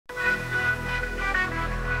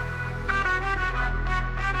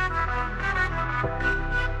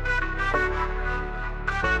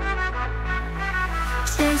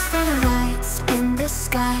Infinite lights in the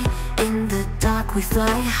sky, in the dark we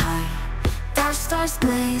fly high. Dash stars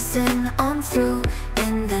blazing on through,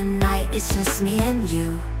 in the night it's just me and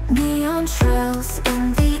you. Neon trails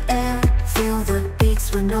in the air, feel the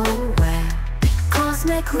beats we're nowhere.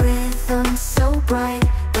 Cosmic rhythm so bright,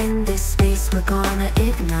 in this space we're gonna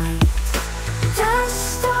ignite. Dash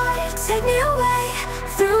star, take me away,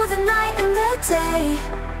 through the night and the day.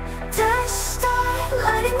 Dash star,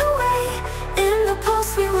 lighting the way, in the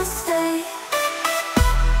pulse we will stay.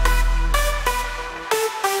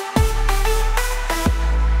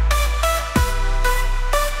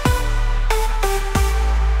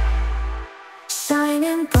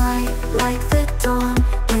 Shining bright like the dawn,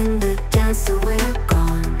 in the dance so we're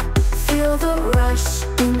gone. Feel the rush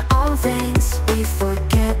in our veins, we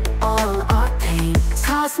forget all our pain.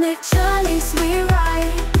 Cosmic journeys we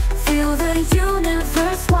ride, feel the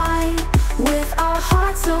universe wide. With our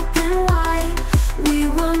hearts open wide, we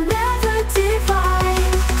will never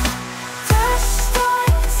divide. Dash star,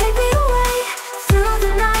 take me away, through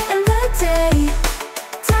the night and the day.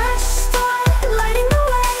 Dash star, lighting the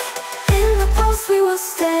way, in the pulse we will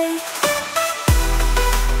stay.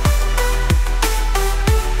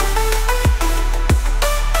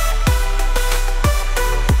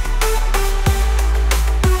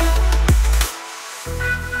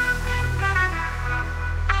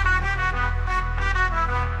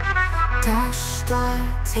 Dash star,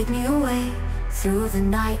 take me away, through the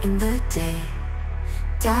night and the day.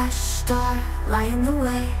 Dash star, lighting the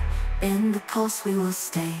way, in the pulse we will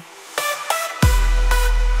stay.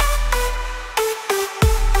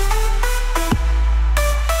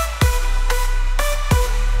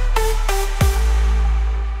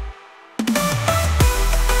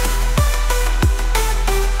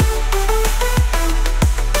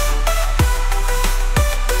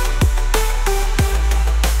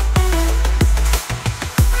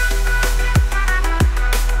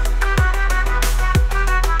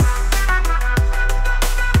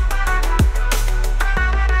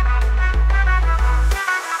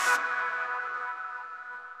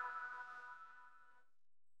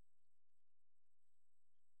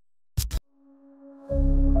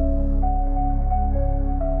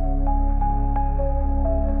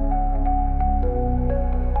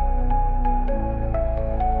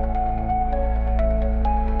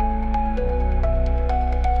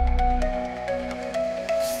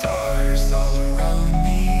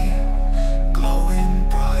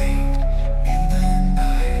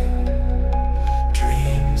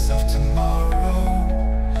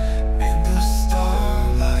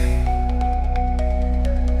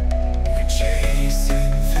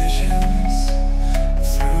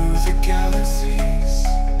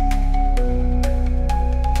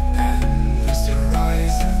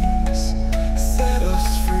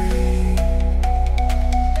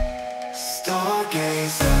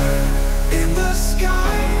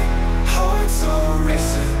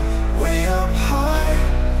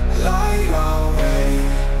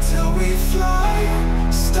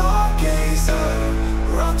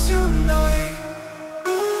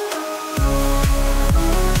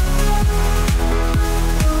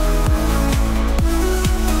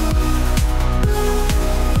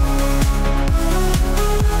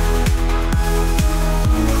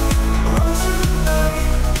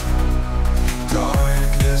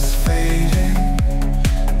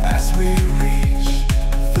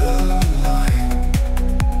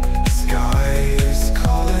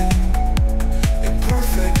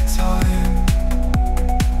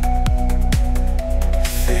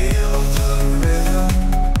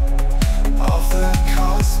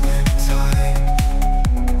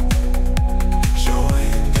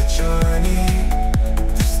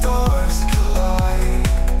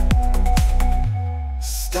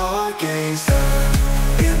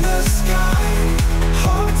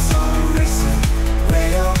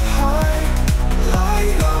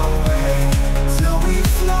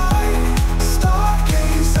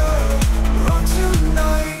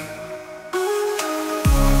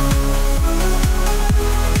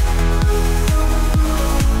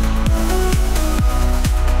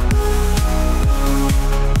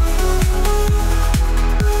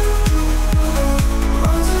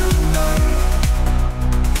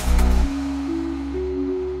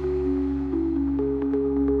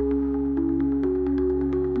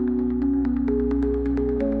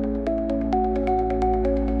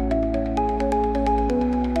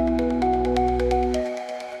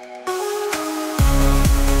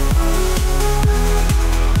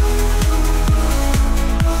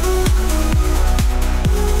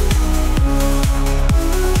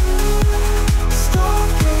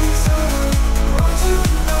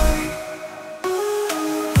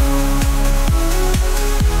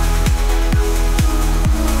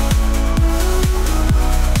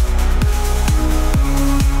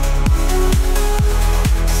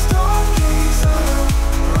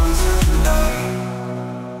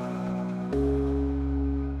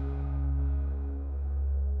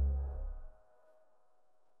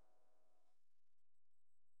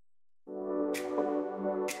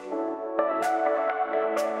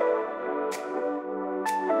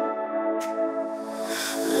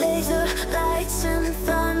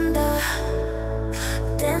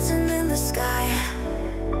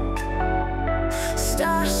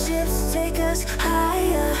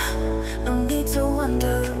 no need to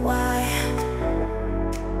wonder why.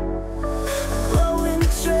 Glowing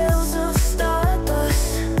trails of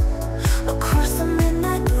stardust across the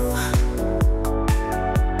midnight blue,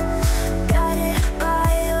 guided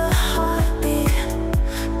by a heartbeat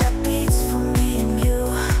that beats for me and you.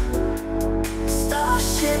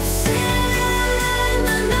 Starships in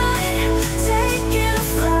the night, taking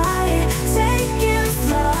flight, taking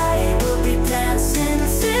flight. We'll be dancing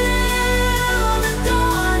till the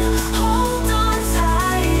dawn. Hold on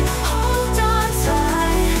tight, hold on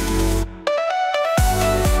tight.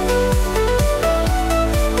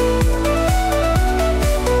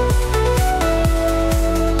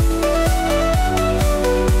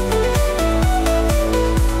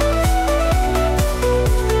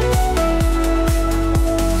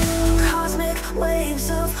 Cosmic waves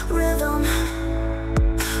of rhythm,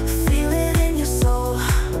 feel it in your soul.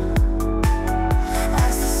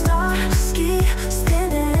 As the stars keep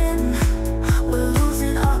spinning, we're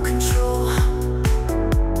losing our control.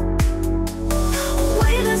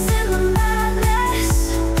 Weightless in the madness,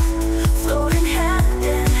 floating hand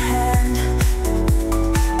in hand.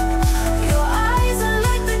 Your eyes are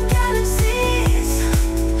like the galaxies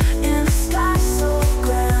in the sky so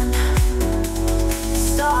grand.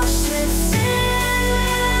 Starships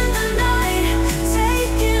in the night,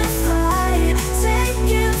 taking flight,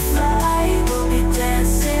 taking flight. We'll be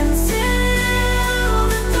dancing till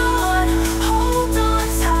the dawn. Hold on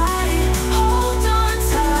tight, hold on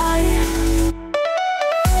tight.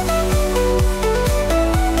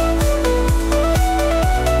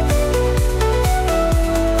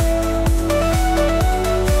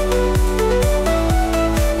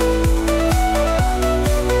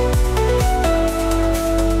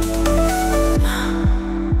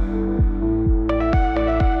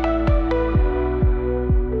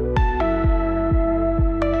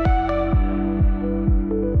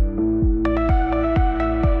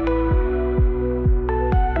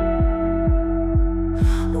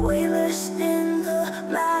 Weightless in the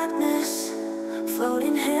madness,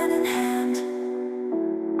 floating hand in hand.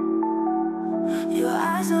 Your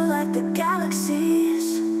eyes are like the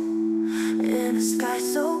galaxies in a sky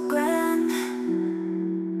so grand.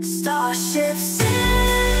 Starships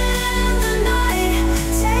in the night,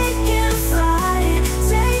 taking flight,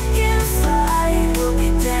 taking flight. We'll be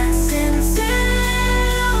dancing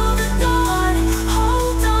till the dawn.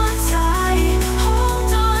 Hold on tight,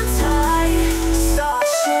 hold on tight.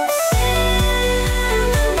 Starships in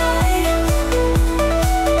the night,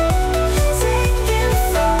 taking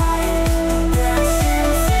flight, dancing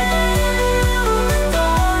till the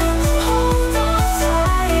dawn. Hold on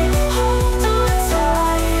tight, hold on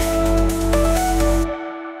tight.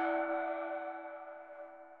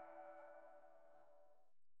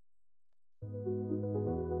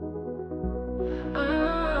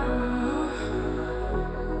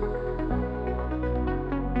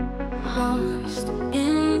 Lost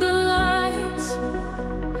in the lights,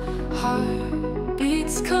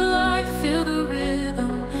 heartbeats collide, feel the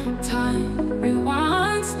rhythm. Time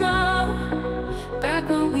rewinds now, back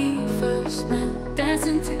when we first met,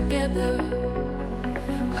 dancing together.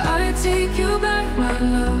 I take you back, my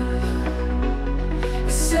love, a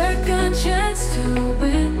second chance to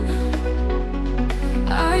win.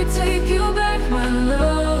 I take you back, my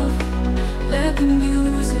love, let the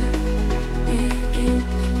music begin.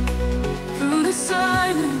 Through the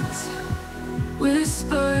silence,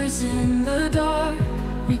 whispers in the dark,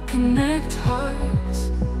 reconnect hearts.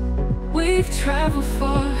 We've traveled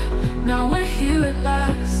far, now we're here at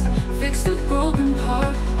last, fix the broken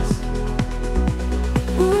parts.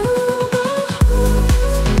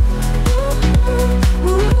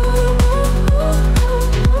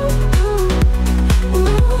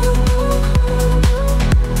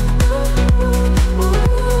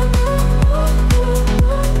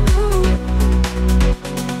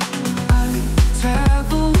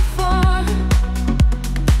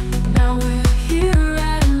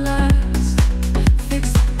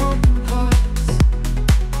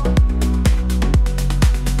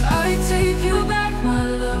 Take you back, my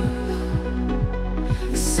love.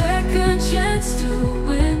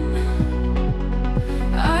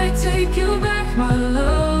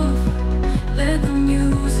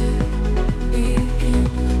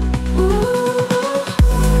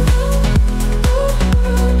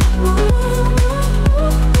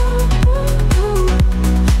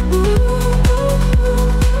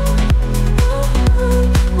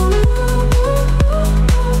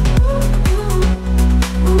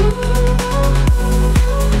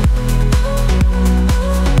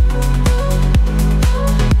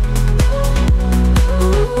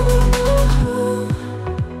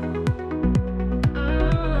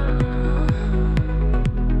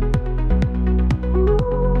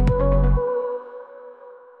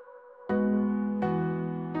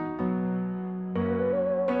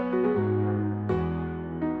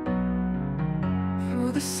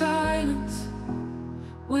 through the silence,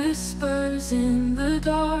 whispers in the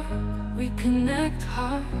dark, reconnect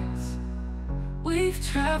hearts. We've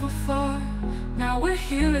traveled far, now we're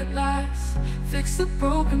here at last, fix the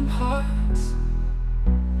broken parts.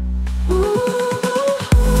 Ooh.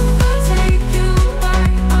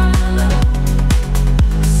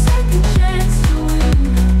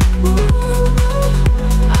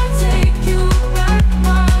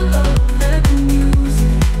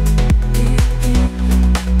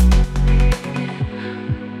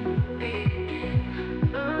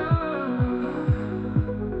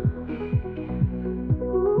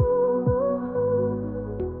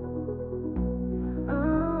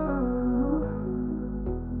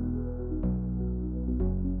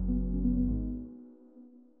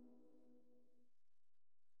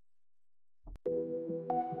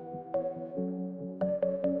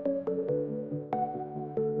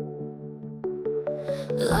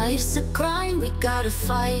 Life's a grind, we gotta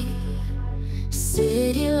fight.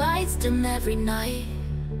 City lights dim every night.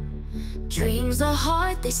 Dreams are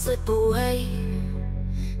hard, they slip away.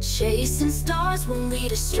 Chasing stars won't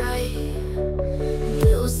lead astray.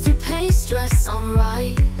 Bills to pay, stress on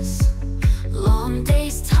rise. Long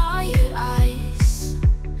days, tired eyes.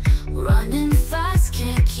 Running fast,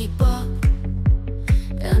 can't keep up.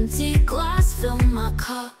 Empty glass, fill my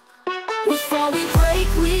cup. We fall, we break,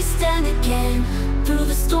 we stand again. Through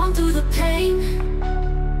the storm, through the pain.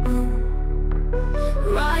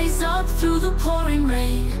 Rise up through the pouring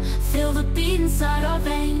rain. Feel the beat inside our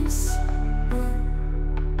veins.